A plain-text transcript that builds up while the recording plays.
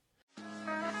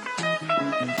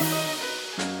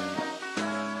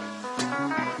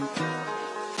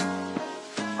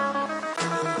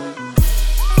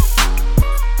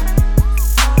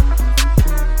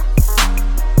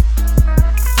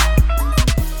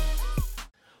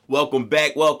Welcome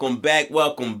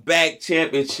back.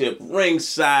 Championship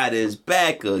Ringside is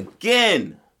back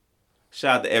again.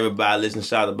 Shout out to everybody listening.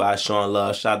 Shout out to by Sean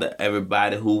Love. Shout out to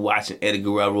everybody who watching Eddie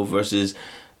Guerrero versus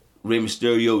Rey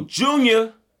Mysterio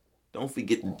Jr. Don't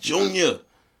forget the Junior.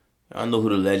 Y'all know who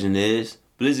the legend is.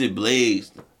 Blizzard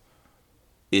Blaze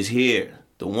is here.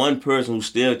 The one person who's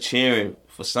still cheering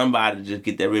for somebody to just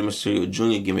get that Rey Mysterio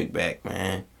Jr. gimmick back,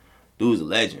 man. Dude's a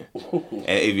legend. And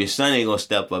if your son ain't gonna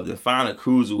step up, then find a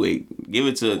cruiserweight. Give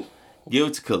it to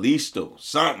Kalisto.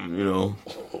 Something, you know.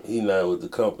 He not with the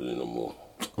company no more.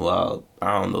 Well,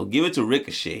 I don't know. Give it to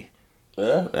Ricochet.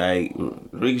 Yeah? Like,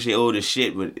 Ricochet old as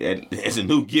shit, but it's a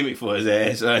new gimmick for his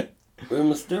ass. Right? Rey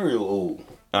Mysterio old.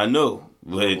 I know,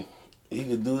 but... He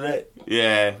could do that?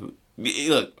 Yeah.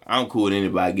 Look, I'm cool with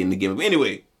anybody getting the gimmick. But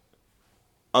anyway,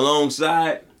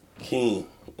 alongside... King.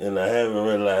 And I haven't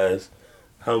realized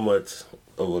how much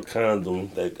of a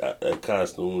condom that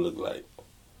costume look like.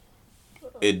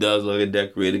 It does look like a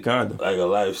decorated condom. Like a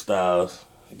lifestyle.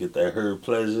 Get that Herb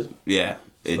Pleasure. Yeah.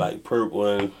 It's like purple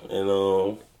and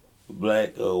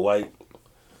black or white.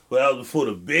 Well, that was before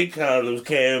the big condoms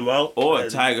came out. Or a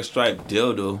tiger stripe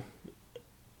dildo.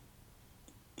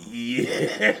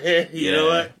 Yeah. You know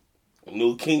what?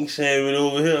 No king shaming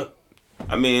over here.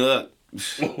 I mean, look.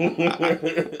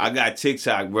 I got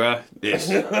TikTok, bruh.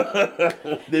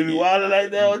 They be wilding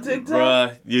like that on TikTok?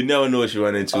 Bruh, you never know what you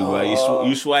run into, bruh.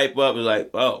 You swipe up, it's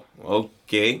like, oh,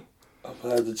 okay. I'm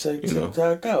gonna have to check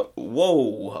TikTok out.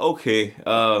 Whoa, okay.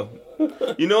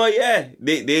 You know what? Yeah,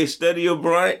 they study your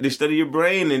brain. They study your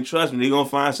brain, and trust me, they gonna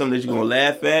find something that you're gonna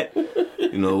laugh at.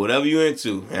 You know, whatever you're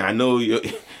into. And I know you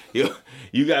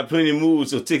got plenty of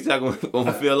moves, so TikTok gonna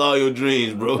fulfill all your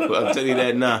dreams, bro. I'll tell you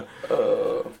that now.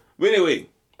 But anyway,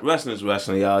 wrestling's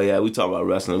wrestling, y'all. Yeah, we talking about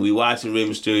wrestling. We watching Rey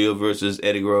Mysterio versus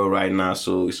Eddie Guerrero right now,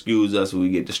 so excuse us if we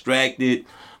get distracted.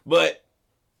 But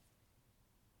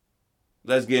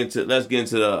let's get into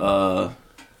the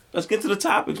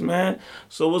topics, man.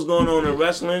 So what's going on in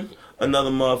wrestling? Another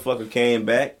motherfucker came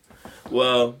back.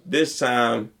 Well, this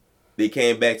time they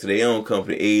came back to their own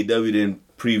company. AEW didn't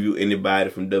preview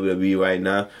anybody from WWE right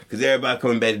now because everybody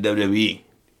coming back to WWE.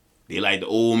 They like the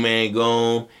old man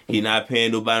gone. He not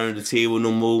paying nobody on the table no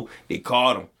more. They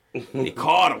caught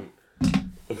him.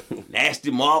 Nasty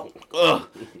mark. Ugh.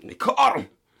 They caught him.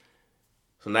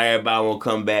 So now everybody won't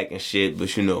come back and shit.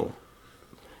 But you know,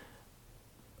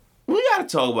 we gotta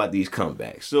talk about these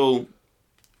comebacks. So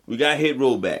we got Hit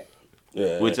Row back.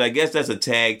 Yeah. Which I guess that's a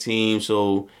tag team.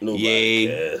 So nobody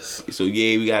cares. So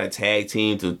we got a tag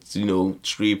team to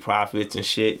Street Profits and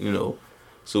shit. You know,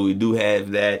 so we do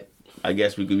have that. I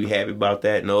guess we could be happy about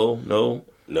that. No.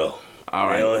 All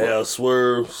right. They don't have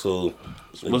Swerve, so...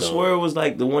 But Swerve was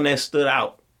like the one that stood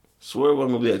out. Swerve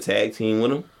wasn't going to be a tag team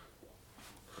with him.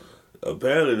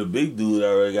 Apparently the big dude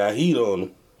already got heat on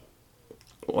him.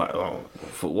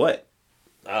 For what?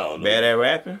 I don't know. Bad at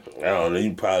rapping? I don't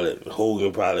know.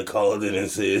 Hogan probably called in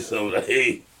and said something like,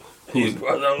 hey... Who's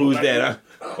that?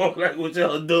 I don't like what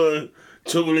y'all doing.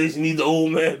 Triple H need the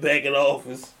old man back in the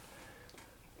office.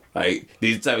 Like,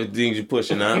 these type of things you're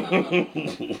pushing, huh?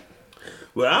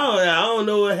 But I don't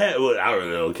know what happened. Well, I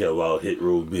really don't care about Hit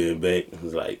Row being back.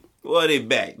 It's like... Well, they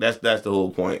back. That's the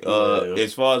whole point.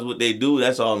 As far as what they do,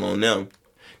 that's all on them.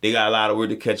 They got a lot of work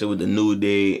to catch up with the New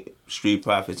Day, Street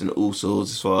Profits, and the Usos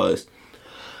as far as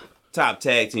top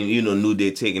tag team. You know, New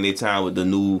Day taking their time with the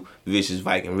new Vicious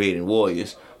Viking Raiden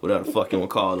Warriors. Whatever the fuck you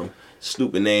want to call them.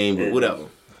 Stupid name, but whatever.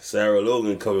 Sarah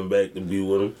Logan coming back to be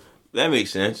with him. That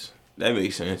makes sense.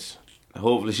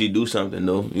 Hopefully she do something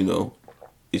though, you know.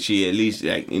 She at least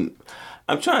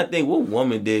I'm trying to think what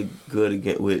woman did good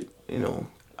again with, you know,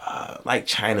 like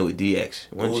China with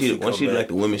DX. Wasn't she like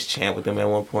the women's champ with them at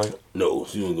one point? No,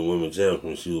 she was the women's champ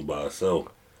when she was by herself.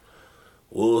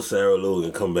 Will Sarah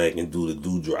Logan come back and do the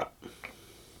dewdrop?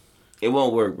 It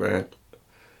won't work, man.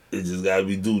 It just gotta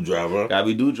be dewdrop, huh? Gotta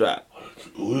be dewdrop.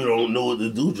 We don't know what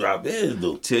the dewdrop is,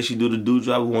 though. Till she do the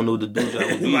dewdrop, we won't know what the dewdrop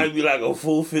will be. It might be like a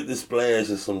full 50 splash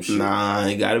or some shit. Nah,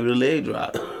 it gotta be the leg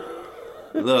drop.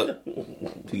 Look,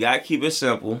 you gotta keep it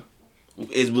simple.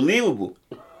 It's believable.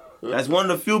 That's one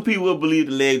of the few people who believe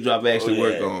the leg drop actually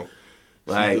work on.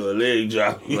 Like, do a leg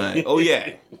drop. Like, oh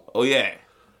yeah.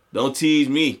 Don't tease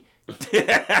me.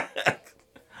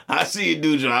 I see you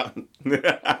do drop.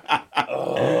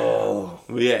 Oh.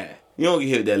 But yeah, you don't get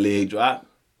hit with that leg drop.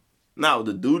 Not with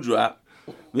the do drop.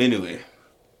 But anyway.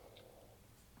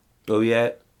 Oh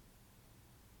yeah.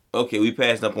 Okay, we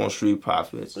passed up on Street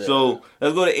Profits. Yeah. So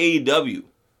let's go to AEW.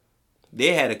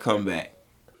 They had a comeback.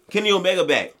 Kenny Omega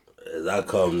back. As I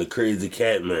call him, the crazy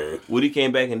cat man. What he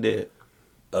came back and did?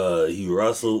 He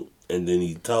wrestled and then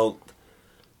he talked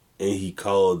and he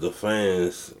called the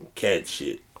fans cat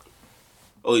shit.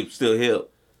 Oh, he still healed.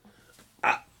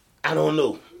 I don't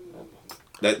know.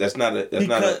 That's not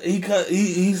a.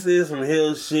 He said some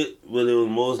hell shit, but it was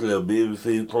mostly a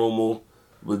babyface promo.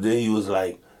 But then he was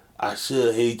like, I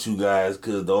should hate you guys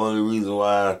because the only reason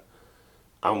why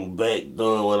I'm back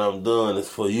doing what I'm doing is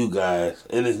for you guys.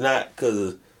 And it's not because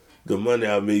of the money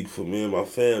I make for me and my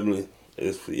family.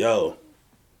 It's for y'all.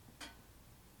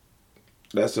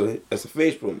 That's a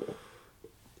face promo.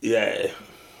 Yeah.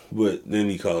 But then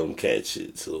he called him cat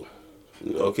shit, so.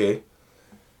 You know. Okay.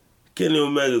 Kenny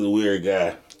Omega's a weird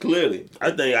guy. Clearly.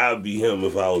 I think I'd be him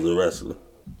if I was a wrestler.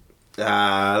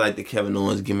 I like the Kevin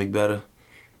Owens gimmick better.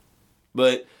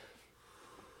 But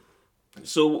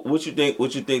so what you think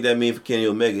that means for Kenny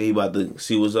Omega? He about to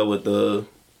see what's up with the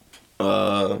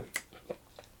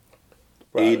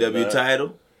AEW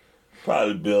title?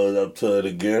 Probably build up to it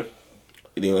again.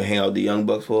 They gonna hang out with the Young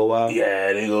Bucks for a while?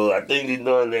 Yeah, they go. I think they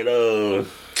doing that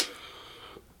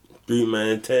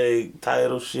 3-man tag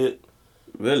title shit.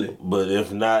 Really? But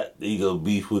if not, they go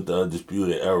beef with the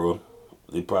Undisputed Era.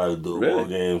 They probably do a War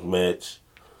Games match.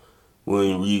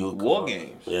 William Regal. War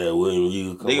Games? Yeah, William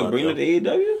Regal. They gonna bring it to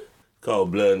AEW?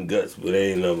 Called Blood and Guts, but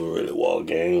they ain't never really War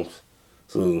Games.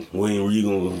 So William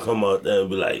Regal gonna come out there and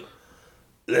be like,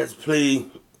 let's play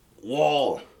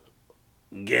War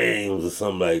Games or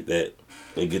something like that.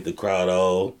 And get the crowd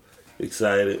all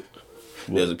excited.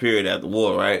 There's a period after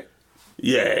war, right?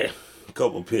 Yeah, a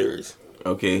couple periods.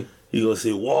 Okay. He gonna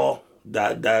say War ...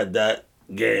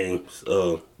 Games.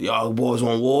 The all boys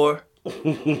on war.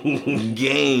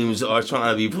 Games are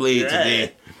trying to be played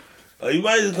today. You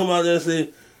might just come out there and say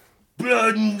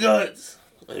Blood and Guts,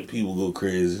 and people go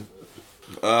crazy.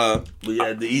 But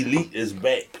yeah, the Elite is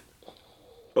back.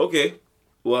 Okay.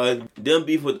 Well, them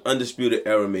beef with Undisputed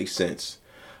Era makes sense.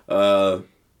 I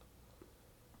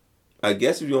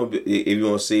guess if you want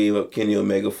to save up Kenny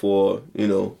Omega for,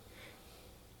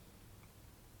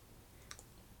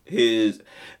 his,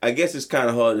 I guess it's kind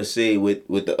of hard to say with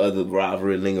the other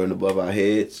rivalry lingering above our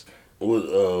heads. With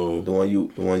the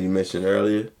one you mentioned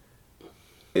earlier.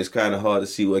 It's kind of hard to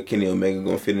see what Kenny Omega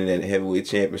gonna fit in that heavyweight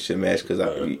championship match because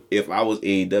if I was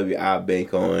AEW, I'd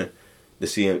bank on the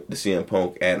CM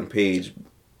Punk Adam Page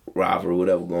rivalry,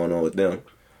 whatever going on with them.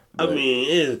 But, I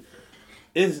mean,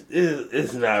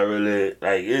 it's not really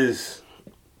like it's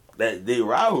that they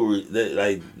rivalry that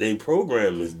like they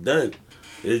program is done.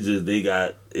 It's just they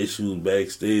got issues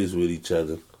backstage with each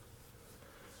other.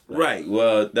 Right.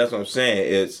 Well, that's what I'm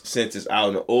saying. Since it's out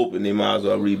in the open, they might as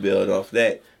well rebuild off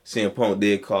that. CM Punk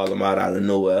did call him out of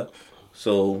nowhere.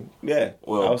 So, yeah.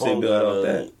 Well, I would say build off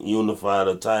that. Unify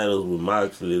the titles with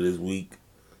Moxley this week.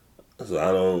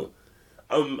 So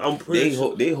I'm pretty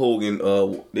sure. They Hogan,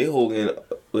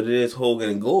 what it is, Hogan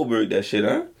and Goldberg, that shit,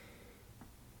 huh?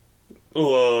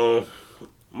 Well,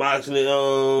 Moxley,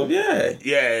 yeah.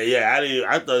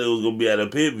 I thought it was gonna be at a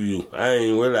pay-per-view. I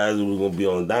didn't realize it was gonna be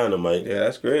on Dynamite. Yeah,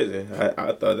 that's crazy.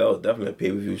 I thought that was definitely a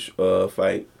pay-per-view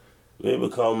fight. Maybe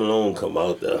Karl Malone come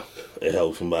out there and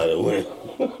help somebody win.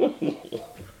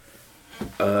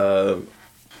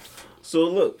 So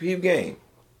look, peep game.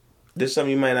 This is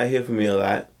something you might not hear from me a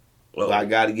lot. But I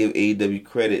got to give AEW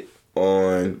credit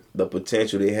on the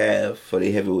potential they have for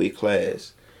the heavyweight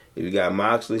class. If you got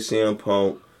Moxley, CM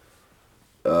Punk,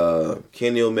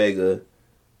 Kenny Omega,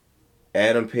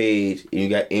 Adam Page, and you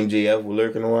got MJF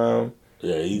lurking around.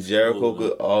 Yeah, Jericho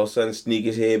could all of a sudden sneak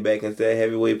his head back into that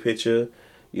heavyweight picture.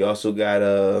 You also got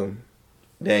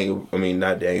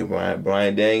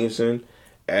Brian Danielson,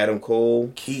 Adam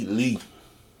Cole, Keith Lee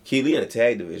in the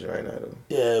tag division right now though.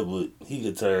 Yeah, but he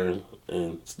could turn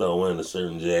and start wearing a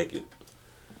certain jacket.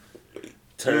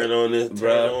 Turn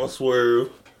on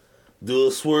Swerve. Do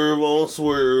a swerve on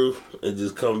Swerve and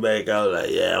just come back out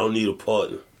like, yeah, I don't need a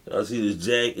partner. I see this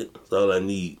jacket, that's all I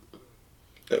need.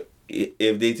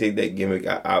 If they take that gimmick,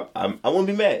 I wouldn't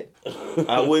be mad.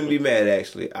 I wouldn't be mad,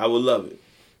 actually. I would love it.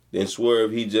 Then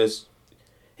Swerve, he could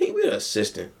be an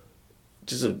assistant.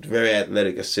 Just a very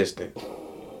athletic assistant.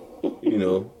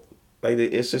 Like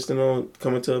the assistant on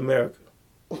Coming to America.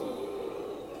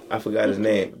 I forgot his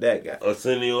name. That guy.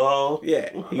 Arsenio Hall? Yeah,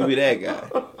 he could be that guy.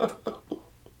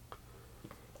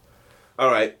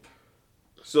 All right.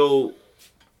 So,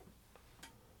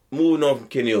 moving on from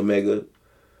Kenny Omega,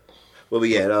 what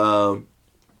we got?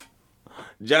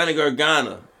 Johnny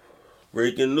Gargano.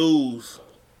 Breaking news.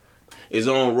 Is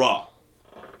on Raw.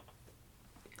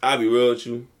 I'll be real with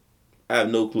you. I have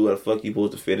no clue how the fuck you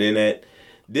supposed to fit in at.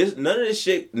 None of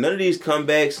these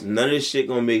comebacks, none of this shit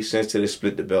gonna make sense till they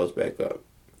split the belts back up.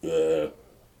 Yeah.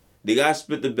 They gotta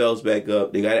split the belts back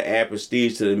up. They gotta add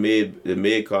prestige to the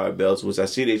mid card belts, which I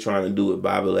see they trying to do with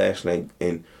Bobby Lashley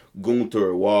and Gunther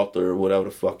or Walter or whatever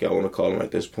the fuck y'all want to call him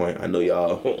at this point. I know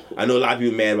a lot of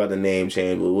people mad about the name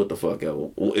change, but what the fuck,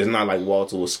 y'all? It's not like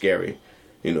Walter was scary,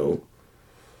 you know.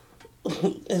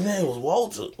 His name was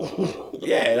Walter.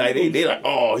 Yeah, like they like,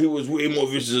 oh, he was way more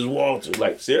vicious as Walter.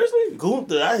 Like, seriously?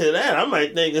 Gunther, I hear that. I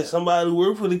might think it's somebody who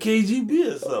worked for the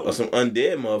KGB or something. Or some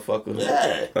undead motherfucker.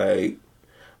 Yeah. Like,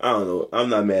 I don't know. I'm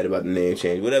not mad about the name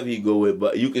change. Whatever you go with,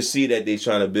 but you can see that they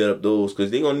trying to build up those because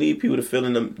they going to need people to fill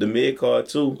in the mid card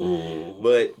too. Mm-hmm.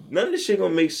 But none of this shit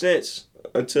going to make sense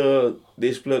until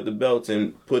they split the belts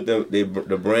and put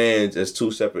the brands as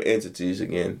two separate entities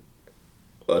again.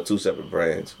 Or two separate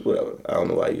brands. Whatever. I don't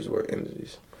know why I use the word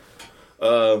entities.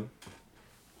 What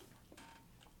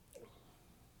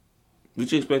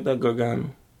you expect that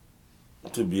Gargano?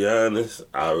 To be honest,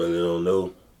 I really don't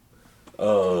know.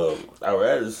 I'd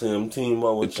rather see him team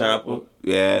up with Ciampa.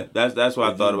 Yeah, that's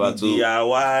what I thought about too.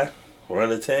 DIY,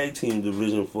 run a tag team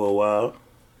division for a while,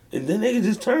 and then they can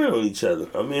just turn on each other.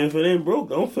 I mean, if it ain't broke,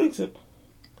 don't fix it.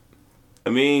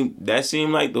 I mean, that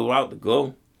seemed like the route to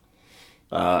go.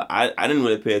 I didn't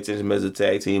really pay attention as a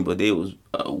tag team, but they was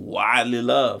widely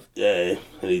loved. Yeah,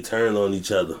 and they turned on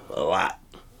each other a lot.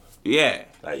 Yeah.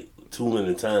 Like, too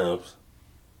many times.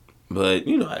 But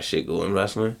you know how shit go in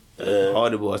wrestling. All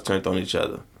the boys turned on each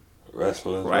other.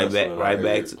 Wrestling. Right back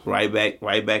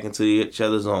into each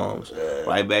other's arms. Yeah.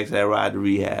 Right back to that ride to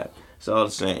rehab. It's all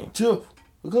the same. Jeff,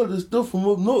 I got this stuff from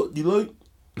up north. You like?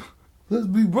 Let's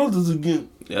be brothers again.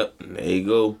 Yep, there you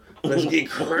go. Let's get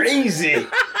crazy.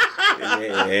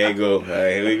 There you go. All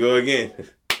right, here we go again.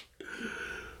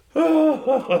 You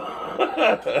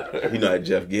know how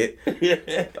Jeff get.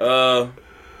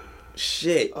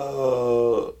 Shit.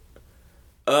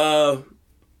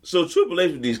 So Triple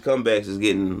H with these comebacks is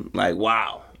getting like,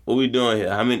 wow. What we doing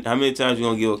here? How many times you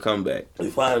gonna give a comeback? We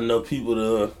find enough people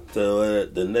to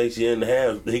the next year and a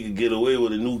half he could get away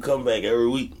with a new comeback every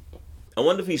week. I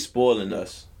wonder if he's spoiling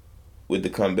us with the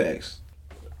comebacks.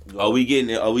 Are we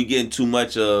getting too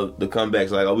much of the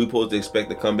comebacks? Like, are we supposed to expect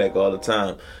the comeback all the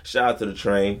time? Shout out to the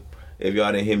train. If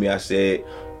y'all didn't hear me, I said,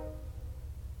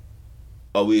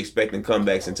 are we expecting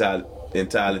comebacks entirely?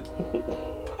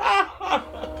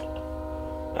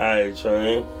 Alright,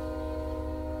 train.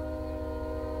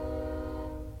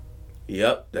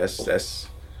 Yep, that's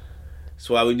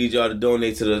why we need y'all to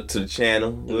donate to the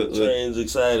channel. Train's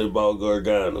excited about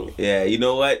Gargano. Yeah, you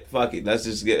know what? Fuck it. Let's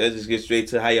just get straight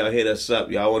to how y'all hit us up.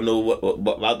 Y'all want to know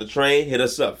what about the train? Hit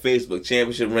us up. Facebook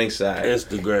Championship Ringside.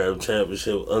 Instagram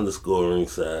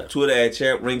Championship_Ringside. Twitter at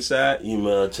Champ Ringside.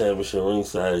 Email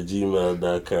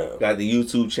ChampionshipRingside@gmail.com. Got the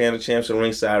YouTube channel Championship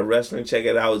Ringside Wrestling. Check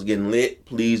it out. It's getting lit.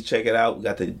 Please check it out. We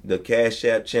got the Cash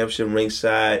App Championship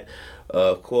Ringside.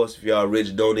 Of course, if y'all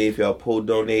rich, donate. If y'all poor,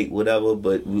 donate, whatever.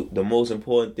 But the most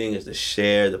important thing is to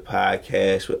share the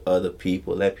podcast with other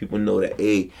people. Let people know that,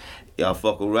 hey, y'all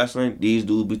fuck with wrestling. These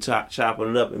dudes be chopping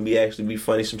it up and be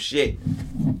funny some shit.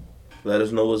 Let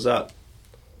us know what's up.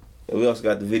 And we also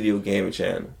got the video gaming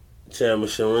channel.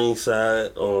 Championship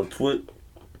Ringside on Twitch.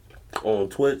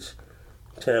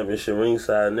 Championship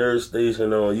Ringside Nerd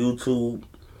Station on YouTube.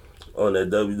 On that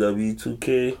WWE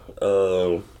 2K.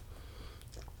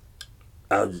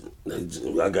 I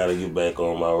gotta get back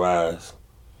on my rise.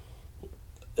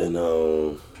 And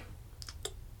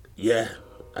yeah,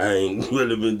 I ain't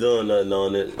really been doing nothing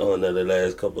on that the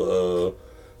last couple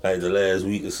like the last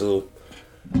week or so.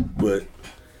 But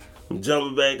I'm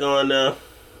jumping back on now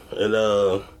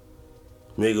and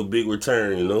make a big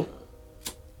return, you know.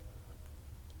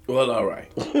 Well, all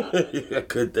right. I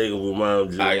couldn't think of a mom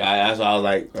joke. That's why I was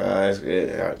like,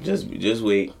 just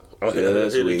wait.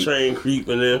 The train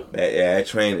creeping in. That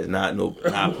train is not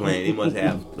playing. He must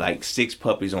have like 6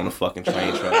 puppies on the fucking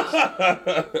train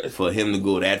tracks for him to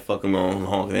go that fucking long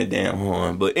honking that damn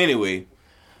horn. But anyway,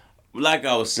 like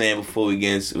I was saying before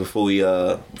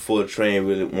the train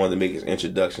really wanted to make his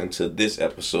introduction to this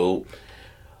episode,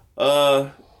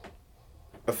 I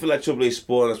feel like Triple H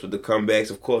spoiled us with the comebacks.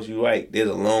 Of course, you're right. There's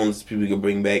a loans people you can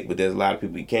bring back, but there's a lot of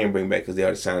people you can't bring back because they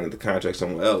already signed the contract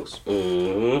somewhere else.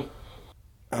 Mm-hmm.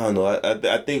 I don't know.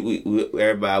 I think we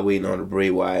everybody waiting on the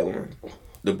Bray Wyatt one.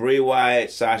 The Bray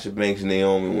Wyatt, Sasha Banks, and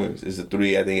Naomi ones is the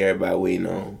 3 I think everybody waiting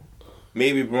on.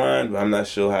 Maybe Braun, but I'm not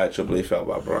sure how Triple H felt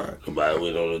about Braun. Everybody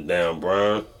waiting on the damn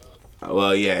Braun.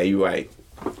 Well, yeah, you're right.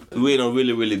 We waiting on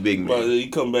really, really big man. But he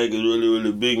come back as really,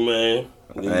 really big man.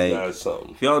 He got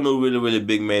something. If y'all know who really, really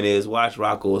big man is, watch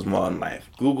Rocco's Modern Life.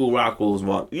 Google Rocco's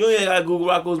Modern. You ain't gotta Google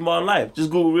Rocco's Modern Life. Just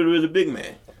Google really, really big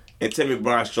man. And tell me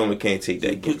Braun Strowman can't take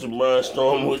that game. Put your Braun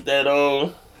Strowman with that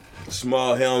on.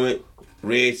 Small helmet,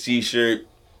 red t-shirt,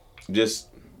 just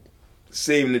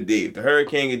saving the day. If the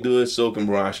Hurricane can do it, so can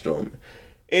Braun Strowman.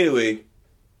 Anyway,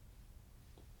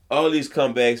 all these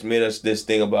comebacks made us this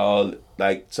thing about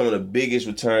some of the biggest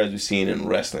returns we've seen in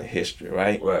wrestling history,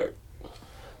 right? Right.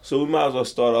 So we might as well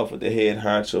start off with the head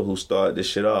honcho who started this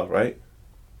shit off, right?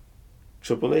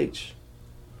 Triple H.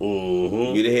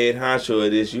 Mm-hmm. You the head honcho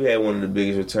of this. You had one of the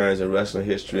biggest returns in wrestling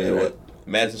history in what?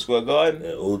 Madison Square Garden?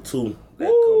 That 02. That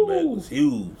Woo! comeback was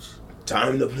huge.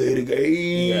 Time to play the game.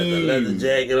 He got the leather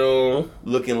jacket on.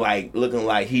 Looking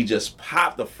like he just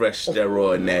popped a fresh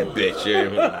steroid in that bitch.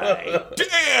 Like,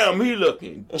 damn, he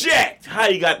looking jacked. How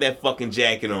he got that fucking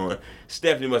jacket on?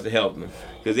 Stephanie must have helped him.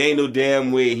 Because there ain't no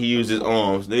damn way he used his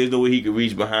arms. There's no way he could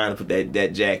reach behind and put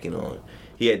that jacket on.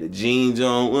 He had the jeans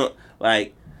on. Well,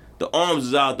 like, the arms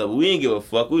is out there, but we ain't give a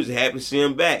fuck. We was happy to see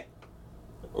him back.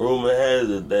 Rumor has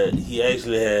it that he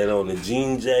actually had on a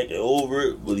jean jacket over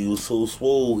it, but he was so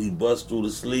swole he bust through the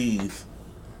sleeves.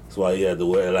 That's why he had to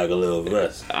wear like a little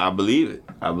vest. I believe it.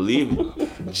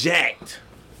 Jacked.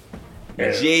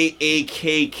 Yeah. Jakked.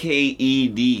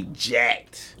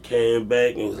 Jacked. Came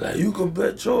back and was like, "You can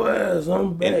bet your ass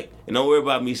I'm back." And don't worry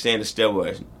about me saying the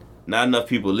steroids. Not enough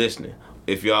people listening.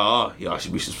 If y'all are, y'all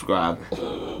should be subscribing.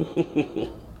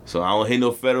 So I don't hear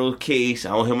no federal case. I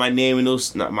don't hear my name in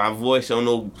my voice on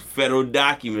no federal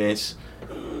documents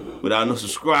without no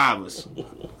subscribers.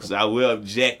 Because I will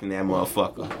object in that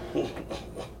motherfucker.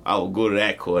 I will go to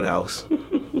that courthouse.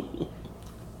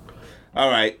 All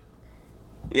right.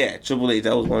 Yeah, Triple H,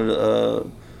 that was one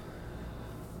of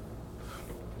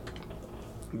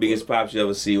the biggest pops you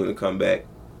ever see when it come back.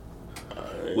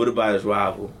 Right. What about his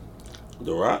rival?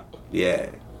 The Rock?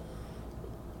 Yeah.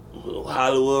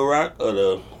 Hollywood Rock or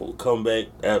the comeback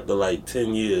after like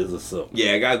 10 years or something?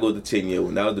 Yeah, I gotta go with the 10-year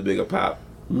one. That was the bigger pop.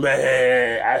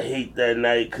 Man, I hate that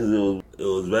night because it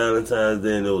was Valentine's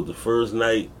Day and it was the first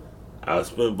night I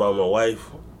spent by my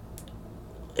wife.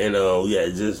 And we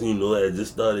had just, had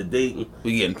just started dating.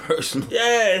 We getting personal.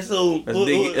 Yeah, so...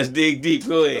 Let's dig deep.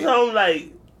 Go ahead. So I'm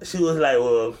like... She was like,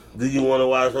 "Well, do you want to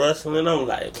watch wrestling?" I'm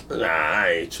like, "Nah, I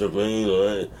ain't tripping.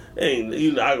 I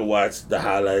can watch the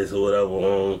highlights or whatever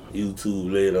on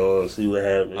YouTube later on, see what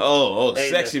happens." Oh,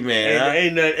 sexy man, huh?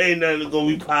 Ain't nothing gonna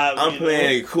be popping. I'm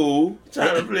playing it cool.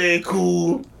 Trying to play it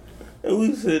cool. And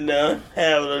we sitting down,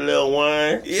 having a little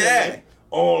wine. Yeah.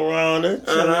 All around her,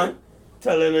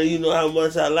 telling her, how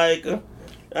much I like her.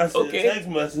 I said, Okay. text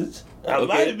message. I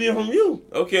might have been from you.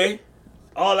 Okay.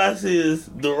 All I see is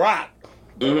The Rock.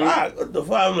 The Rock, what the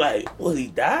fuck? I'm like, was he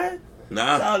died?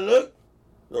 Nah. So I look,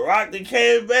 The Rock that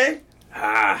came back.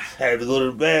 Had to go to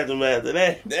the bathroom after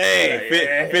that.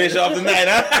 Dang, finish off the night,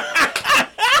 huh?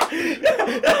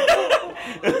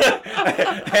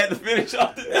 Had to finish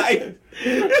off the night.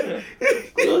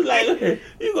 He was like,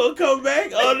 "You gonna come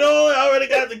back?" Oh no, I already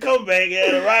got the comeback.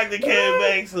 Yeah, The Rock that came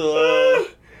back, so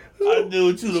I'll do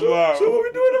it to tomorrow. So what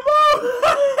we doing tomorrow?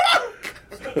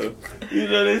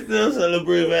 They still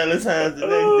celebrate Valentine's the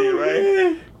next day, right?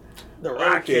 Man. The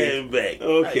Rock came back.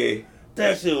 Okay. Like,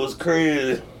 that shit was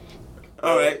crazy.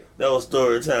 All right. That was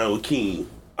story time with King.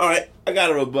 All right. I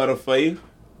got a rebuttal for you.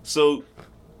 So,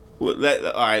 all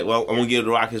right. Well, I'm gonna give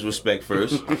The Rock his respect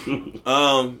first.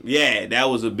 Yeah, that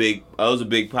was a big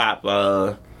pop.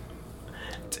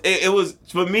 It was,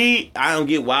 for me, I don't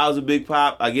get why it was a big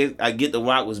pop. I get The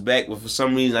Rock was back, but for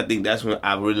some reason I think that's when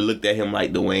I really looked at him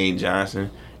like Dwayne Johnson,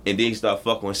 and then he started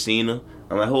fucking with Cena.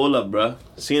 I'm like, hold up, bro.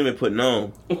 Cena been putting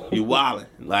on. You wildin'.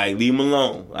 Like, leave him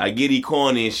alone. I get he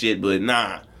corny and shit, but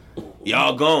nah.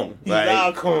 Y'all gone. Like,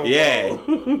 y'all gone. Yeah.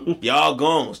 Y'all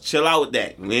gone. Chill out with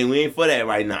that. We ain't for that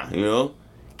right now,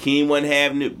 King wasn't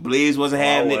having it. Blaze wasn't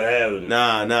having it.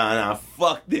 Nah.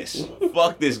 Fuck this.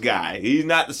 Fuck this guy. He's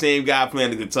not the same guy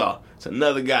playing the guitar. It's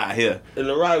another guy here. And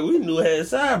The Rock we knew had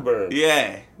sideburns.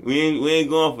 Yeah. We ain't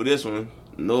going for this one.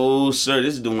 No, sir.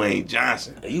 This is Dwayne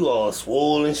Johnson. You all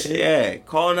swollen shit. Yeah.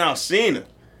 Calling out Cena.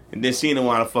 And then Cena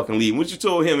wanna fucking leave. What you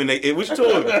told him? What you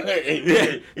told him?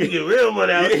 You get real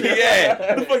money out there. Yeah.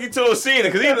 What the fuck you told Cena?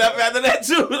 Because he left after that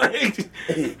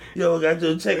too. Yo, got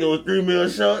your check with $3 million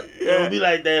short? It don't be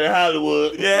like that in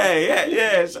Hollywood.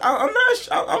 Yeah. So I'm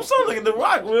starting to look at The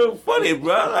Rock real funny,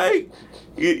 bro. Like,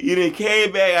 you done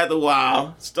came back after a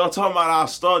while. Start talking about our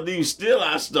star. Do you still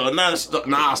our star? Not a star.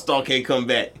 Nah, our star can't come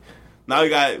back. Now we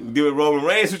got to deal with Roman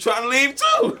Reigns who's trying to leave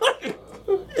too.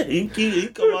 He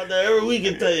come out there every week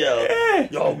and tell y'all,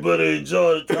 y'all better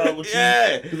enjoy the time with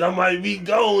Yeah. you, because I might be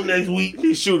gone next week.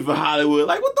 He's shooting for Hollywood.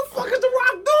 Like, what the fuck is The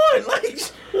Rock doing?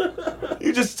 Like,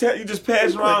 you just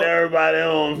pass Put around. everybody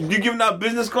on. You giving out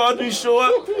business cards when you show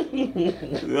up?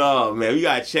 Oh man, we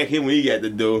gotta check him when he got to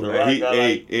do.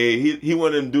 Like, he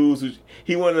one of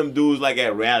them dudes like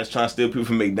at rallies trying to steal people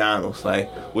from McDonald's. Like,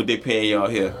 what they paying y'all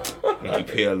here? You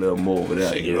pay a little more over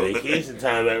there. You know, vacation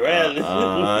time at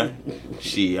rallies.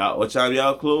 Shit, what time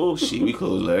y'all close? Shit, we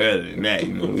close a little earlier than that.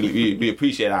 You know, we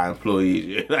appreciate our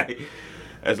employees. Like,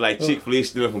 that's like Chick-fil-A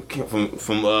stealing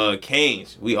from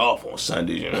Cane's. We off on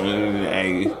Sundays, you know.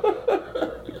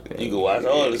 You can watch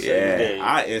all the same games.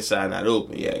 Our inside not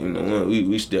open yet. You know,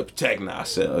 we still protecting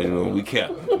ourselves. You know, we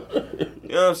kept.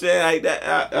 You know what I'm saying? Like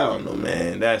that. I don't know,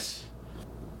 man. That's.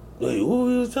 Wait, what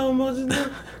we was talking about just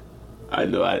now? I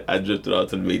know. I drifted off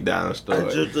to the McDonald's story.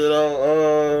 I drifted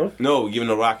on. No, we're giving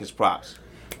the Rockets props.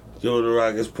 Giving the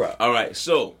Rockets props. All right,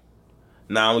 so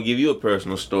now I'm gonna give you a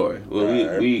personal story.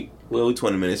 Well, we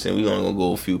 20 minutes in. We're gonna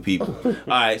go a few people. All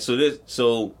right,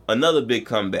 so another big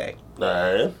comeback. All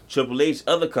right. Triple H's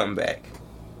other comeback.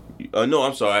 No,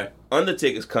 I'm sorry.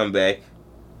 Undertaker's comeback,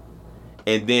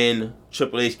 and then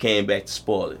Triple H came back to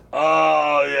spoil it.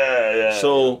 Oh yeah.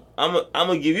 So I'm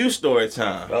gonna give you story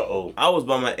time. I was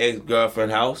by my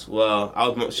ex-girlfriend's house. Well,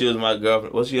 she was my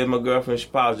girlfriend. Well, she was my girlfriend. She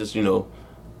probably just she was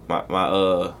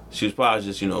probably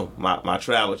just my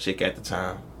travel chick at the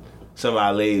time. Somebody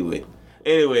I laid with.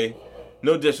 Anyway,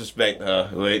 no disrespect to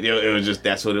her. It was just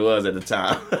that's what it was at the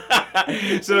time.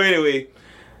 So anyway,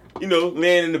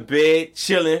 laying in the bed,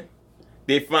 chilling.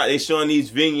 They showing these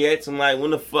vignettes. I'm like,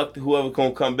 when the fuck whoever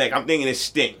gonna come back? I'm thinking it's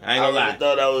Sting. I ain't gonna lie. I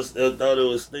thought it was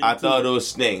Sting. I thought it was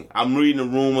Sting. I'm reading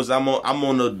the rumors. I'm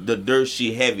on the dirt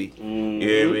sheet heavy. Mm-hmm. You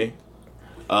hear me?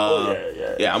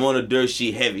 Yeah, I'm on the dirt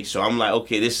sheet heavy. So I'm like,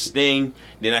 okay, this Sting.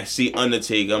 Then I see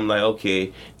Undertaker. I'm like,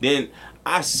 okay. Then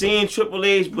I seen Triple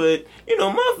H, but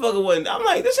motherfucker wasn't. I'm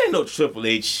like, this ain't no Triple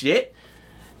H shit,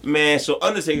 man. So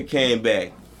Undertaker came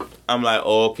back. I'm like,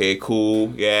 oh, okay,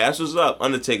 cool. Yeah, that's what's up.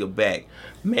 Undertaker back.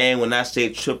 Man, when I say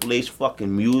Triple H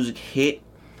fucking music hit,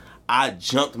 I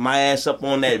jumped my ass up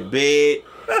on that bed.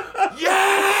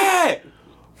 Yeah!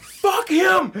 Fuck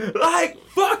him! Like,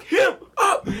 fuck him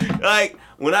up! Like,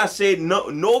 when I say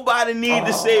nobody need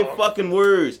to say fucking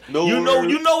words. You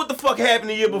know what the fuck happened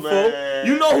the year before. Man,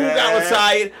 you know who got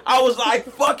retired. I was like,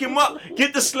 fuck him up.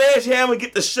 Get the sledgehammer,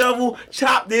 get the shovel,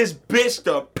 chop this bitch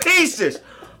to pieces.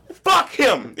 Fuck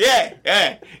him. Yeah.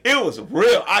 It was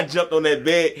real. I jumped on that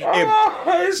bed.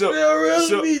 It's still real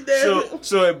to me, damn it.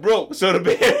 So it broke. So the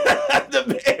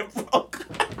bed broke.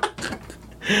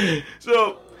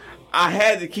 So I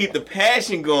had to keep the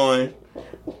passion going.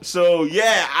 So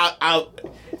yeah,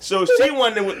 so she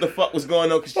wondered what the fuck was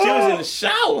going on because she was in the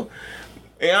shower.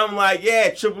 And I'm like,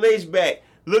 yeah, Triple H back.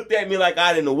 Looked at me like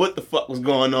I didn't know what the fuck was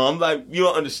going on. I'm like, you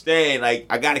don't understand. Like,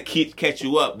 I gotta catch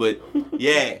you up. But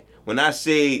yeah. When I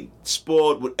say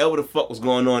spoiled whatever the fuck was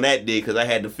going on that day, because I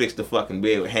had to fix the fucking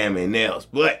bed with hammer and nails.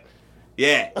 But,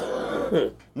 yeah.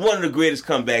 One of the greatest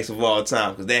comebacks of all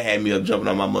time, because that had me up jumping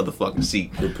on my motherfucking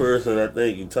seat. The person I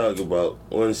think you talk about,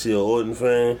 wasn't she an Orton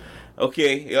fan?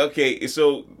 Okay.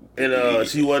 So. And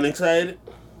she wasn't excited?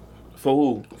 For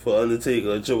who? For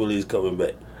Undertaker and Triple H coming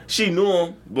back. She knew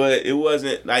him, but it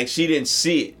wasn't, like, she didn't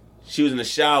see it. She was in the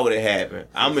shower when it happened.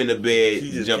 I'm in the bed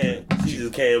jumping. She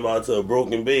just came out to a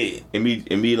broken bed. And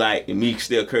me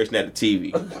still cursing at the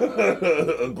TV.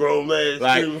 A grown man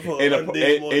screaming for and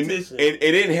it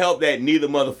didn't help that neither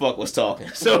motherfucker was talking.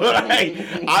 So like,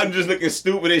 I'm just looking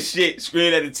stupid as shit,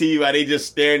 screaming at the TV while they just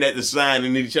staring at the sign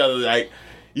and each other like,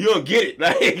 you don't get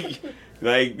it.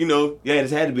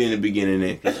 This had to be in the beginning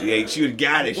then. Cause she would have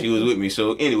got it. She was with me.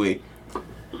 So anyway,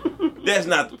 that's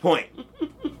not the point.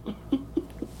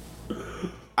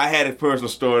 I had a personal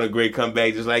story and a great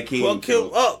comeback just like King. Fuck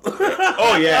him up.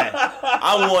 Oh yeah.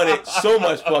 I wanted so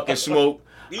much fucking smoke.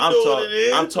 I'm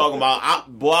talking about I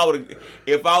would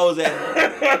if I was at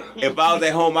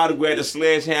home I'd have grabbed a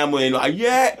sledgehammer and like,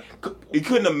 yeah. You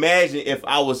couldn't imagine if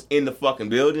I was in the fucking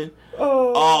building.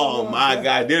 Oh my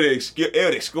God. It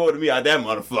would escorted me out that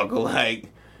motherfucker. Like,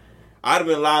 I'd have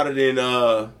been louder than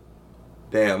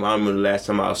damn, I remember the last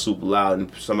time I was super loud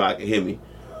and somebody could hear me.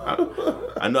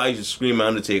 I know I used to scream at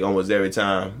Undertaker almost every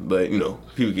time, but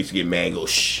people used to get mad and go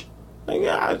shh. Like,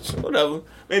 yeah, whatever.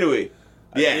 Anyway,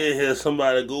 yeah. I did hear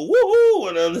somebody go woohoo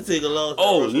when Undertaker lost.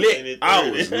 Oh, lit! I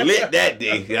was lit that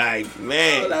day. Like,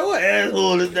 man. I was like, what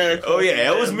asshole is that? Oh yeah,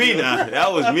 that was me now.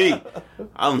 That was me.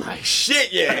 I'm like,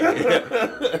 shit, yeah.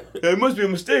 It must be a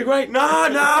mistake, right?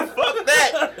 Nah, fuck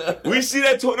that. We see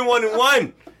that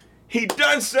 21-1. He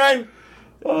done, son.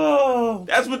 Oh,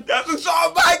 That's what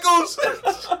Shawn Michaels.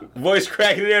 Voice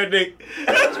cracking and everything.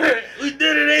 That's what we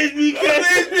did it, HBK.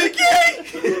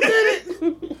 HBK. We did it.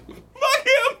 Fuck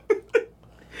him.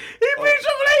 He beat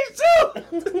Triple H too.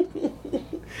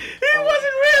 He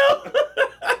wasn't real.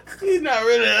 He's not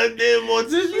really a damn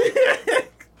mortician.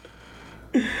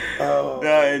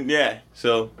 And yeah,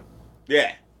 so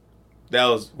yeah, that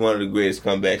was one of the greatest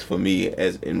comebacks for me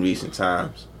as in recent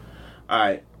times. All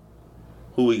right,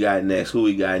 who we got next?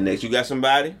 You got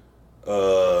somebody?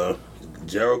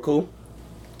 Jericho.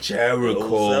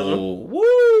 07.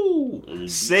 Woo!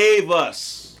 Save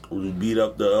us. We beat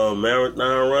up the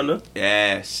marathon runner.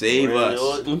 Yeah, save Randy us.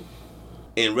 Orton.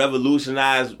 And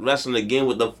revolutionize wrestling again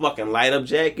with the fucking light up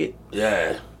jacket.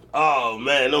 Yeah. Oh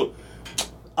man, them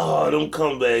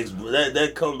comebacks,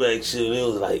 that comeback shit, it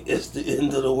was like, it's the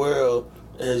end of the world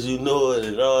as you know it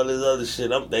and all this other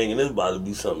shit. I'm thinking it's about to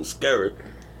be something scary.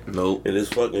 Nope. And it's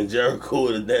fucking Jericho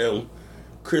with a damn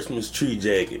Christmas tree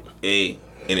jacket. Hey,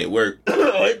 and it worked.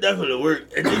 Oh, it definitely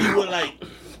worked. And then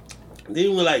he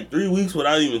went like 3 weeks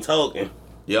without even talking.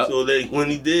 Yep. So when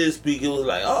he did speak, it was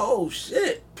like, oh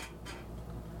shit.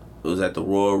 It was at the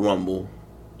Royal Rumble.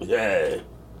 Yeah.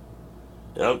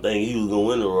 And I'm thinking he was gonna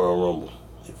win the Royal Rumble.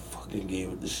 He fucking gave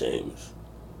it to Sheamus.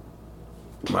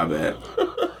 My bad.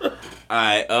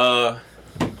 Alright,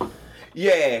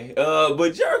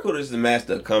 but Jericho is the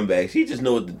master of comebacks. He just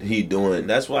know what he doing.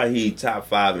 That's why he top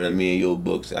 5 in me and your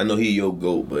books. I know he your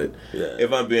GOAT, but Yeah.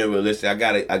 if I'm being realistic, I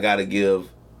gotta give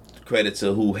credit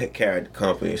to who carried the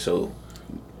company. So,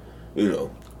 you know,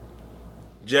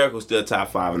 Jericho's still top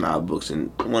 5 in our books,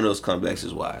 and one of those comebacks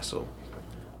is why. So,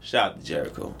 shout out to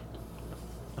Jericho.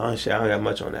 I don't got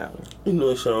much on that one. You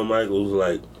know, Shawn Michaels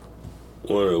like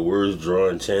one of the worst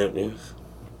drawing champions.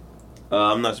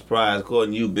 I'm not surprised.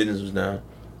 According to you, business was down.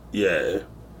 Yeah.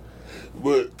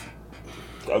 But,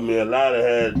 I mean, a lot of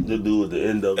it had to do with the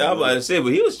NWO. I was about to say,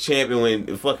 but he was champion when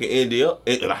the fucking NWO.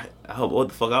 I hope what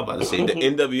the fuck I was about to say. The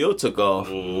NWO took off.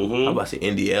 Mm-hmm. I'm about to say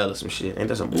NDL or some shit. Ain't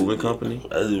that some moving company?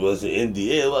 I just was in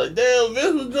NDA. Like, damn,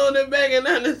 Vince was doing that back in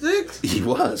 '96. He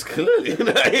was clearly.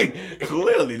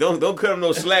 Clearly, don't cut him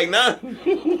no slack now.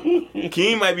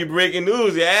 King might be breaking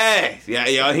news. Yeah,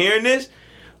 y'all hearing this?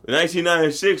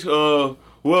 1996. Well,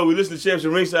 we listened to Champs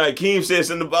at Ringside. Keem said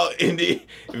something about Vince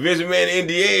McMahon and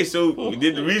NDA, so we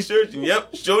did the research, and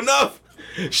yep, sure enough.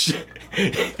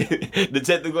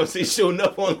 Detective gonna say show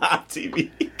enough on live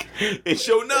TV. And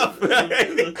show enough.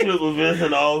 A clip of Vince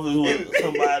in the office with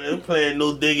somebody playing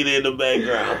No Diggity in the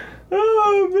background.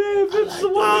 Oh man, Vince is a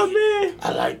wild man.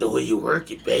 I like the way you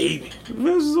work it, baby.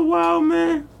 Vince is a wild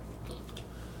man.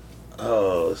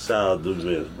 Oh, shout out to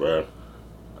Vince, bro.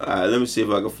 Alright, let me see if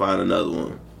I can find another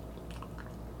one.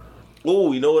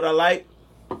 Oh, you know what I like?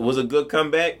 It was a good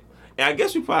comeback. And I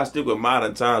guess we probably stick with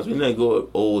modern times. We didn't go with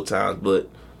old times, but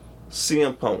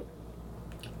CM Punk.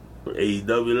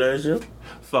 AEW last year?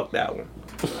 Fuck that one.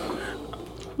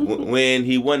 When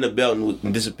he won the belt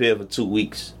and disappeared for 2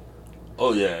 weeks.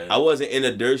 Oh, yeah. I wasn't in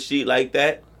a dirt sheet like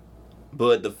that,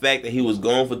 but the fact that he was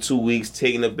gone for 2 weeks,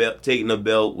 taking the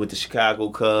belt with the Chicago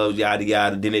Cubs, yada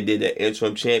yada, then they did that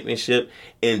interim championship,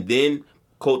 and then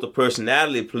Cult of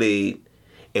Personality played,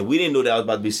 and we didn't know that was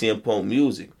about to be CM Punk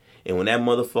music. And when that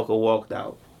motherfucker walked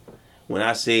out, when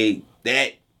I say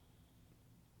that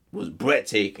was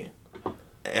breathtaking,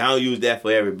 and I don't use that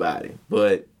for everybody,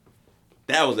 but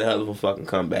that was a hell of a fucking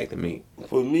comeback to me.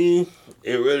 For me,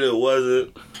 it really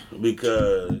wasn't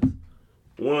because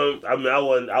one, I mean, I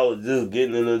was just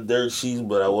getting in the dirt sheets,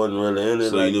 but I wasn't really in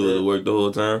it. So like you knew that. it worked the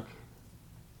whole time?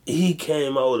 He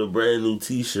came out with a brand new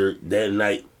T-shirt that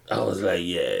night. I was like,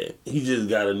 yeah, he just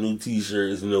got a new T-shirt.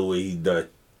 There's no way he done.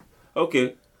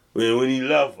 Okay. When he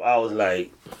left, I was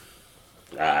like,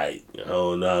 alright, I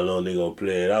don't know how long they gonna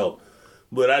play it out.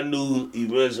 But I knew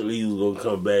eventually he was gonna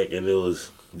come back, and it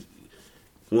was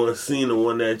once Cena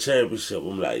won that championship,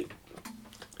 I'm like,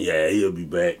 yeah, he'll be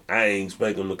back. I ain't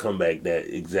expect him to come back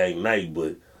that exact night,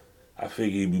 but I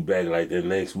figure he'd be back like that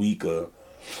next week or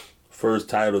first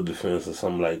title defense or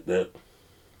something like that.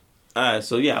 Alright,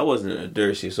 so yeah, I wasn't in a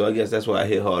dirt sheet, so I guess that's why it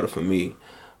hit harder for me.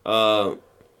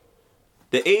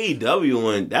 The AEW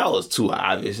one, that was too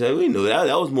obvious. Like, we knew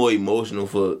that was more emotional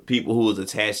for people who was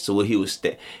attached to what he was.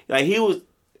 Like, he was,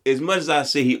 as much as I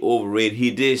say he overrated,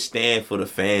 he did stand for the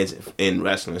fans in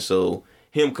wrestling. So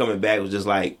him coming back was just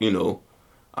like, you know,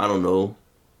 I don't know.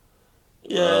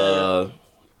 Yeah.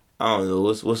 I don't know.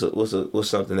 What's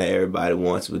something that everybody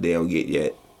wants but they don't get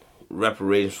yet?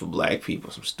 Reparations for black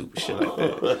people, some stupid shit like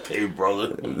that. Hey,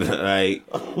 brother.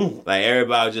 like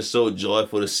everybody was just so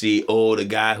joyful to see, the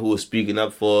guy who was speaking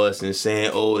up for us and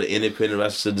saying, the independent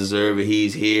wrestlers deserve it,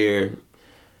 he's here.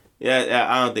 Yeah,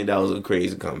 I don't think that was a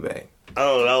crazy comeback. I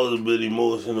don't know, I was a bit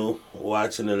emotional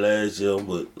watching it last year,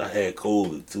 but I had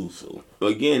COVID too, so. But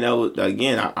again,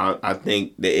 I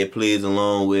think that it plays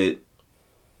along with,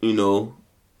 you know,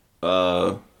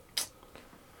 what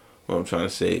I'm trying to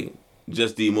say,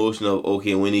 just the emotion of,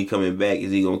 okay, when he coming back,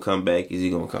 is he gonna come back? Is he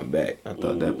gonna come back? I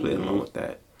thought that played along with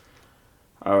that.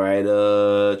 All right,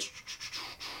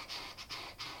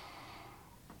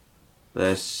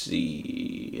 let's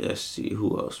see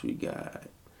who else we got.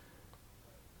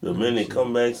 The many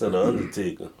comebacks of the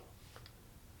Undertaker.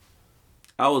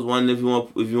 I was wondering if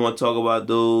you want to talk about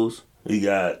those. He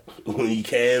got when he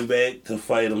came back to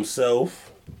fight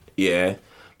himself. Yeah,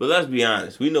 but let's be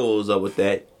honest. We know what was up with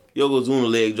that. Yokozuna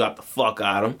leg dropped the fuck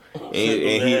out of him,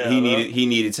 and he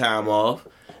needed time off.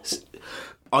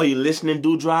 Are you listening,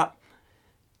 Doudrop?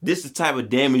 This is the type of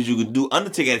damage you could do.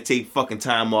 Undertaker had to take fucking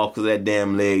time off because that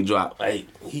damn leg dropped. Like,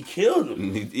 he killed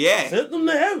him. Yeah. Sent him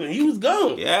to heaven. He was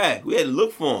gone. Yeah, we had to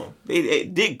look for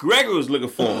him. Dick Gregory was looking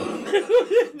for him.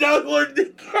 That was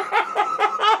Dick.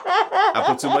 I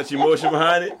put too much emotion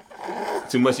behind it.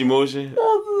 Too much emotion. It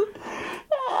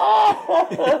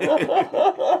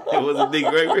wasn't Dick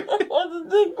Gregory. It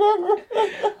wasn't Dick Gregory.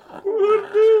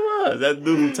 Who that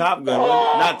dude from Top Gun?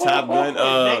 Not Top Gun.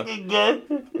 Naked Gun.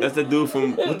 That's the dude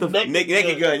from what the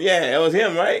Naked Gun. Yeah, that was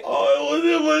him, right? Oh, it was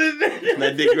him, wasn't it?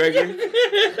 Not Dick Gregory.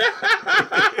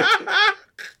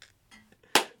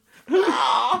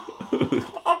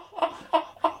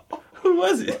 Who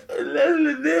was it?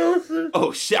 Leslie Nielsen.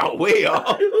 Oh, shout way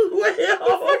off. It was way off.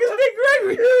 Who the fuck is Dick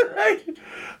Gregory? Like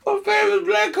a famous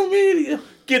black comedian.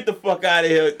 Get the fuck out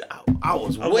of here! I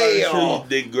was way off.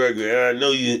 Dick Gregory. I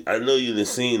know you done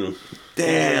seen him.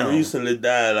 Damn. He recently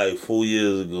died like 4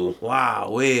 years ago. Wow,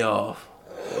 way off.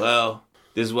 Well,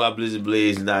 this is why Blizzard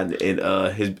Blaze is not in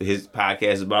his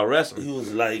podcast about wrestling.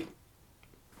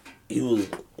 He was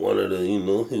one of the, he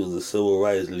was a civil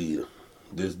rights leader.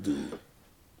 This dude.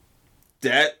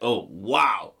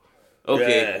 Wow.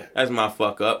 Okay, yeah. That's my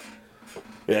fuck up.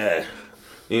 Yeah.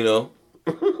 Players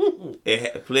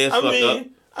fuck up.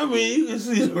 I mean, you can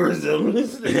see the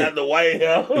resemblance. They got the white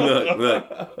hair.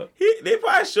 Look. They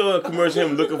probably show a commercial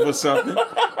of him looking for something.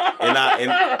 And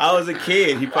I was a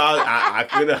kid. He probably I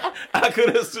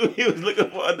could assume he was looking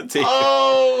for Undertaker.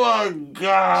 Oh my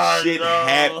God! Shit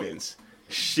happens.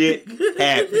 Shit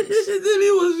happens. Then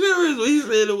he was serious when he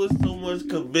said it was so much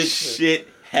conviction. Shit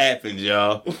happens,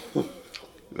 y'all.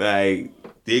 Like,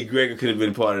 Dick Gregory could have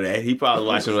been part of that. He probably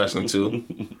was watching wrestling too.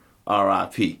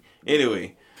 R.I.P.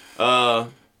 Anyway, Doudrop,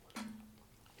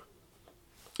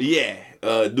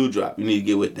 you need to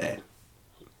get with that.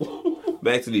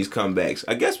 Back to these comebacks.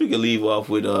 I guess we can leave off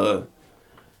with you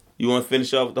want to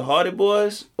finish off with the Hardy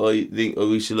Boys, or you think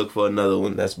we should look for another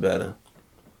one that's better?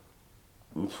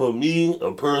 For me,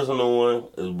 a personal one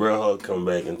is Bret Hart come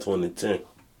back in 2010.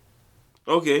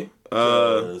 Okay.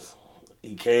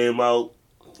 He came out,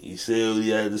 he said what he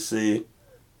had to say,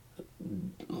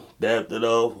 dapped it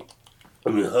off,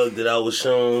 hugged it out with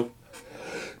Sean.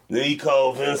 Then he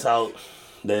called Vince out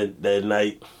that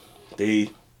night. Vince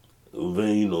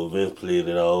played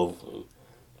it off,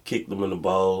 kicked him in the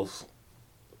balls.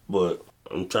 But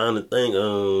I'm trying to think,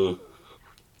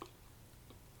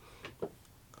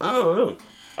 I don't know.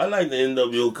 I like the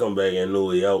NWO comeback and No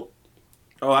Way Out.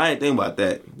 Oh, I ain't think about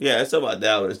that. Yeah, it's about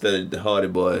that one instead of the Hardy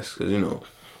Boys, because,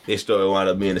 their story wound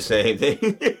up being the same thing.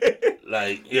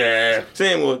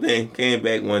 Same old thing. Came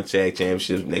back, won tag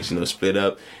championships, next split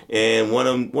up, and one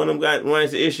of them got one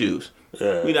of the issues.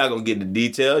 Yeah. We're not gonna get the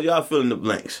details. Y'all fill in the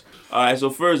blanks. All right. So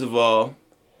first of all,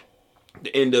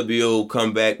 the NWO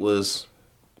comeback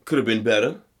could have been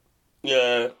better.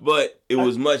 Yeah. But it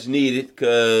was much needed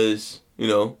because we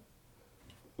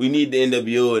need the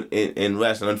NWO in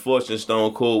wrestling. Unfortunately,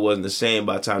 Stone Cold wasn't the same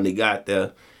by the time they got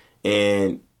there,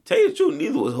 and tell you the truth,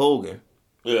 neither was Hogan.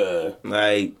 Yeah.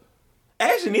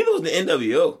 Actually, neither was the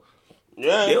NWO.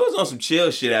 Yeah. It was on some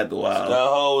chill shit after a while. Scott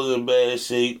Hall was in bad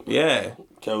shape. Yeah.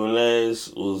 Kevin Nash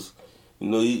was,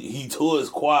 he tore his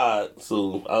quad,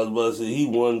 so I was about to say he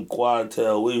one quad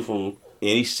tail away from. And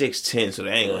he's 6'10", so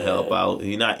that ain't gonna help out.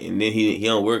 He not, and then he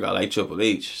don't work out like Triple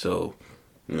H, so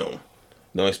don't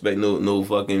expect no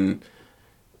fucking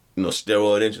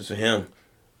steroid interest for him.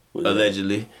 But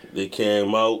allegedly, they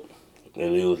came out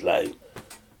and it was like,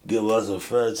 give us a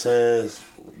fair chance.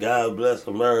 God bless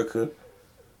America.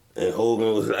 And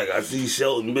Hogan was like, I see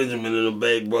Shelton Benjamin in the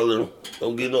back, brother.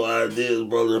 Don't get no ideas,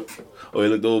 brother. Oh, he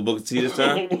looked over Booker T this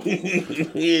time?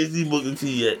 He ain't see Booker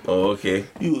T yet. Oh, okay.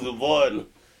 He was avoiding.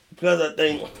 Plus, I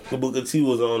think Booker T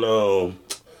was on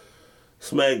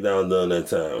SmackDown during that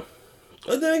time.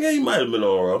 I think he might have been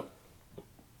on Raw.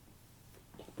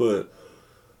 But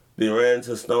They ran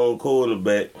into Stone Cold in the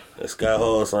back, and Scott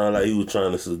Hall sounded like he was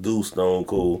trying to seduce Stone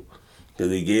Cold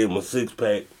because they gave him a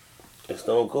 6-pack. And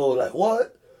Stone Cold like,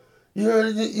 what? You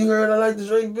heard I like to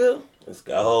drink beer? And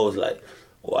Scott Hall was like,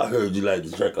 well, I heard you like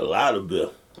to drink a lot of beer.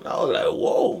 And I was like,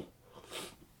 whoa.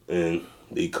 And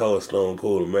they called Stone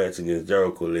Cold a match against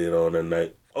Jericho later on that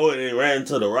night. Oh, and they ran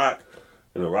into The Rock,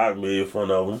 and The Rock made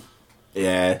fun of him.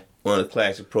 Yeah, one of the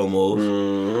classic promos.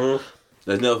 Mm-hmm.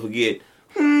 Let's never forget.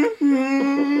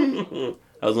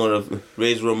 I was one of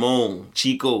Razor Ramon,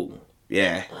 Chico.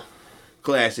 Yeah,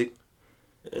 classic.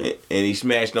 And he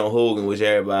smashed on Hogan, which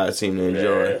everybody seemed to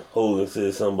enjoy. Yeah. Hogan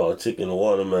said something about chicken and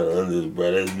watermelon under his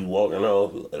breath as he walking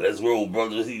off. Let's roll,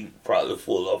 brothers. He probably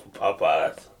full off of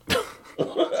Popeyes.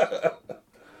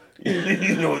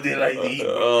 You know what they like to eat.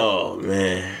 Oh,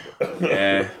 man.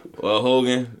 Yeah. Well,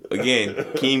 Hogan, again,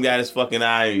 Keem got his fucking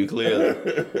eye on you, clearly.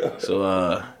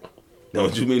 So,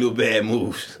 don't you make no bad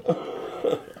moves.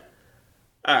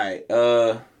 Alright,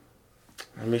 let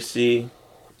me see.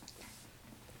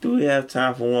 Do we have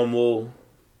time for one more?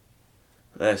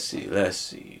 Let's see.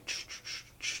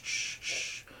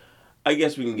 I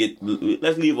guess we can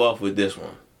let's leave off with this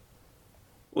one.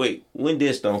 Wait, when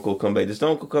did Stone Cold come back? Did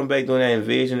Stone Cold come back during that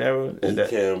Invasion era? He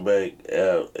came back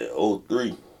in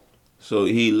 03. So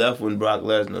he left when Brock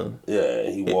Lesnar. Yeah,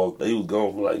 he walked. He was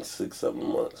gone for like 6-7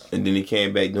 months. And then he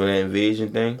came back during that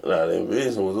Invasion thing? Nah, the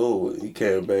Invasion was over. He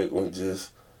came back when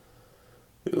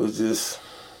it was just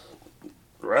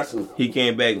wrestling. He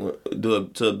came back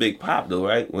to a big pop though,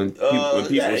 right? When people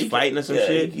was fighting or some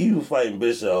shit? He was fighting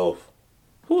Bischoff.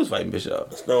 Who was fighting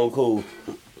Bischoff? Stone Cold.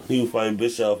 He was fighting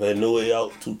Bischoff at No Way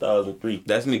Out 2003.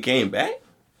 That's when he came back?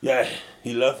 Yeah,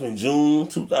 he left in June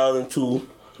 2002.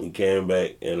 He came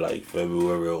back in like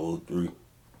February of 03.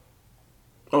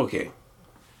 Okay.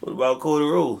 What about Cody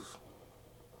Rhodes?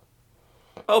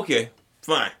 Okay,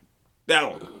 fine.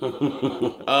 That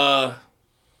one.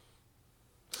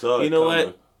 Saw you know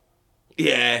what?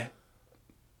 Yeah.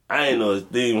 I ain't know his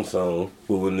theme song,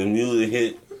 but when the music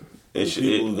hit,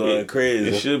 people was going crazy.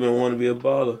 It should have been "Wanna Be a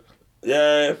Baller."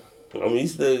 Yeah, I mean, he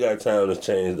still got time to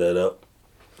change that up.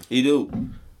 He do.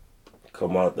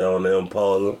 Come out there on the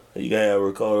Impala. You can have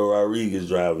Ricardo Rodriguez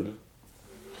driving.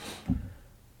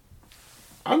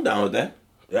 I'm down with that.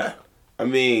 Yeah. I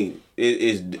mean,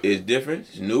 it's different.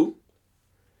 It's new.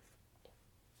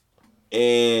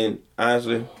 And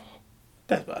honestly,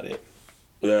 that's about it.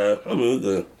 Yeah, I mean, we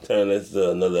could turn this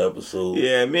to another episode.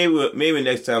 Yeah, maybe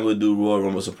next time we'll do Royal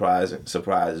Rumble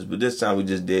surprises. But this time we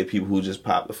just did people who just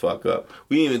popped the fuck up.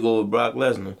 We didn't even go with Brock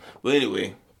Lesnar. But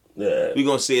anyway, yeah, we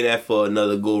gonna say that for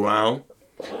another go round.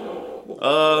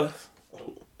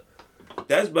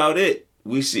 That's about it.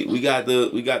 We got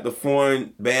the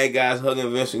foreign bad guys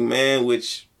hugging Vince McMahon,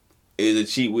 which is a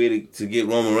cheap way to get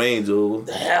Roman Reigns over.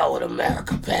 The hell with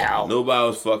America, pal. Nobody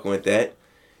was fucking with that.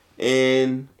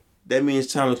 And that means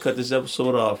it's time to cut this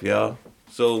episode off, y'all.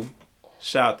 So,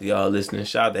 shout out to y'all listening.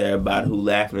 Shout out to everybody who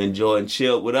laughed and enjoyed and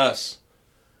chilled with us.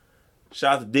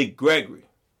 Shout out to Dick Gregory.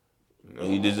 You know,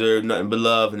 he deserved nothing but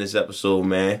love in this episode,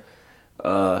 man.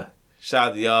 Shout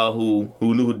out to y'all who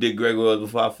knew who Dick Gregory was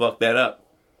before I fucked that up.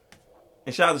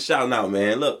 And shout out to shouting out,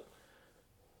 man. Look,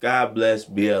 God bless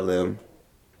BLM.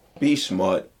 Be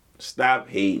smart. Stop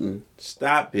hating.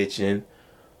 Stop bitching.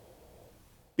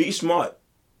 Be smart.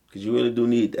 Because you really do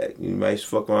need that. You might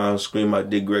fuck around and scream out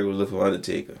Dick Gregory was looking for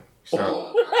Undertaker.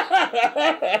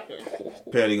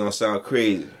 Apparently gonna sound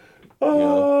crazy. You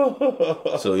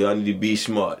know? So y'all need to be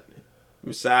smart.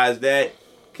 Besides that,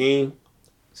 King,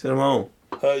 send them home.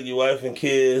 Hug your wife and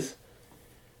kids.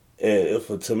 And if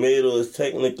a tomato is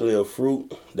technically a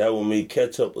fruit, that will make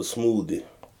ketchup a smoothie.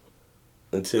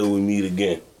 Until we meet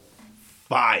again.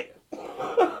 Fire.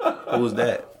 Who was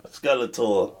that?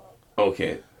 Skeletor.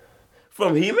 Okay.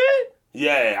 From He-Man?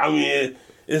 Yeah, I mean,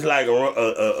 it's like a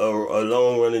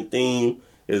long-running theme.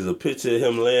 There's a picture of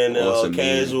him laying there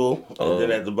casual. And then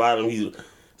at the bottom,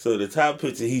 so the top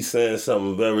picture, he's saying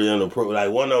something very inappropriate.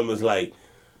 Like, one of them is like,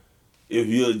 if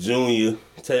you're a junior,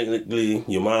 technically,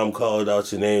 your mom called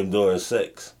out your name during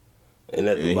sex. And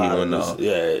at the bottom,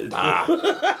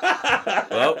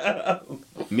 well,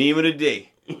 meme of the day.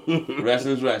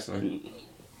 Wrestling's wrestling.